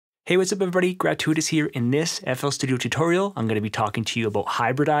Hey, what's up everybody? GratuiTous here. In this FL Studio tutorial, I'm going to be talking to you about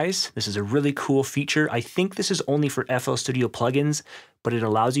Hybridize. This is a really cool feature. I think this is only for FL Studio plugins, but it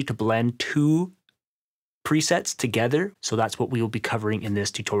allows you to blend two presets together. So that's what we will be covering in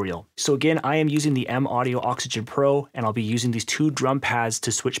this tutorial. So again, I am using the M Audio Oxygen Pro, and I'll be using these two drum pads to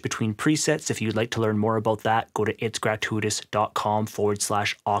switch between presets. If you'd like to learn more about that, go to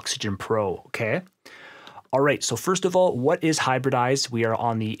itsgratuitous.com/Oxygen Pro, okay? All right, so first of all, what is Hybridize? We are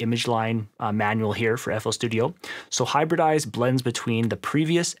on the image line manual here for FL Studio. So Hybridize blends between the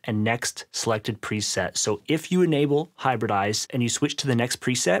previous and next selected preset. So if you enable Hybridize and you switch to the next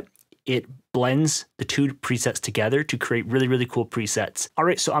preset, it blends the two presets together to create really, really cool presets. All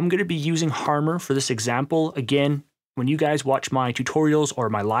right, so I'm gonna be using Harmor for this example. Again, when you guys watch my tutorials or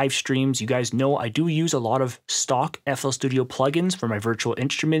my live streams, you guys know I do use a lot of stock FL Studio plugins for my virtual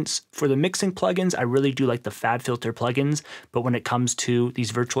instruments. For the mixing plugins, I really do like the Fad Filter plugins, but when it comes to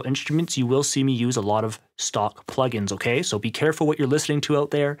these virtual instruments, you will see me use a lot of stock plugins, okay? So be careful what you're listening to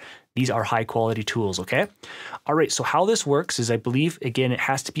out there. These are high quality tools, okay? All right, so how this works is I believe, again, it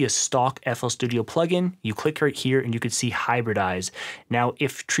has to be a stock FL Studio plugin. You click right here and you can see Hybridize. Now,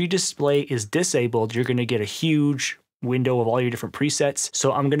 if Tree Display is disabled, you're gonna get a huge window of all your different presets.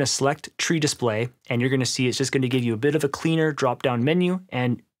 So I'm gonna select Tree Display and you're gonna see it's just gonna give you a bit of a cleaner drop-down menu.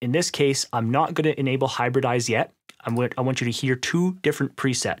 And in this case, I'm not gonna enable Hybridize yet. I want you to hear two different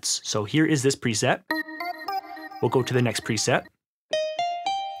presets. So here is this preset. We'll go to the next preset.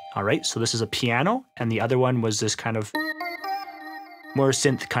 All right, so this is a piano and the other one was this kind of more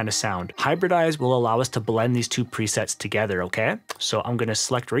synth kind of sound. Hybridize will allow us to blend these two presets together, okay? So I'm gonna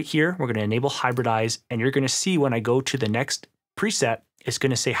select right here, we're gonna enable Hybridize, and you're gonna see when I go to the next preset, it's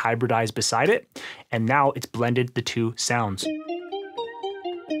gonna say Hybridize beside it, and now it's blended the two sounds.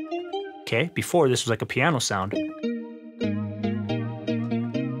 Okay, before this was like a piano sound.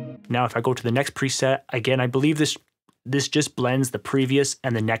 Now if I go to the next preset, again, I believe this just blends the previous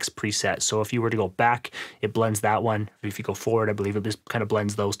and the next preset. So if you were to go back, it blends that one. If you go forward, I believe it just kind of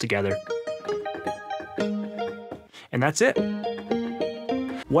blends those together. And that's it.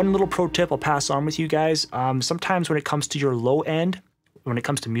 One little pro tip I'll pass on with you guys. Sometimes when it comes to your low end, when it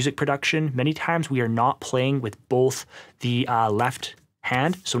comes to music production, many times we are not playing with both the left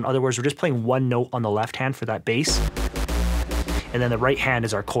hand. So in other words, we're just playing one note on the left hand for that bass. And then the right hand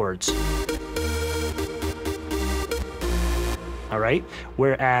is our chords. All right.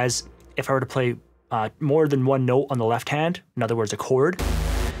 Whereas if I were to play more than one note on the left hand, in other words, a chord,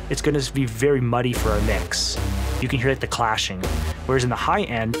 it's going to be very muddy for our mix. You can hear like the clashing. Whereas in the high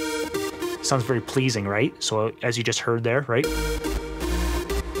end, it sounds very pleasing, right? So as you just heard there, right?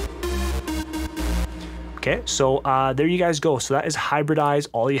 Okay, so there you guys go. So that is Hybridize.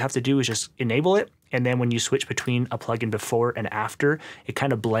 All you have to do is just enable it. And then when you switch between a plugin before and after, it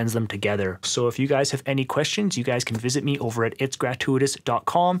kind of blends them together. So if you guys have any questions, you guys can visit me over at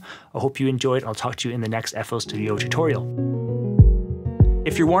itsgratuitous.com. I hope you enjoyed. I'll talk to you in the next FL Studio tutorial.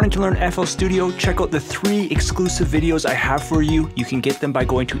 If you're wanting to learn FL Studio, check out the 3 exclusive videos I have for you. You can get them by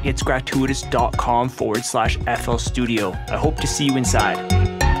going to itsgratuitous.com/FL Studio. I hope to see you inside.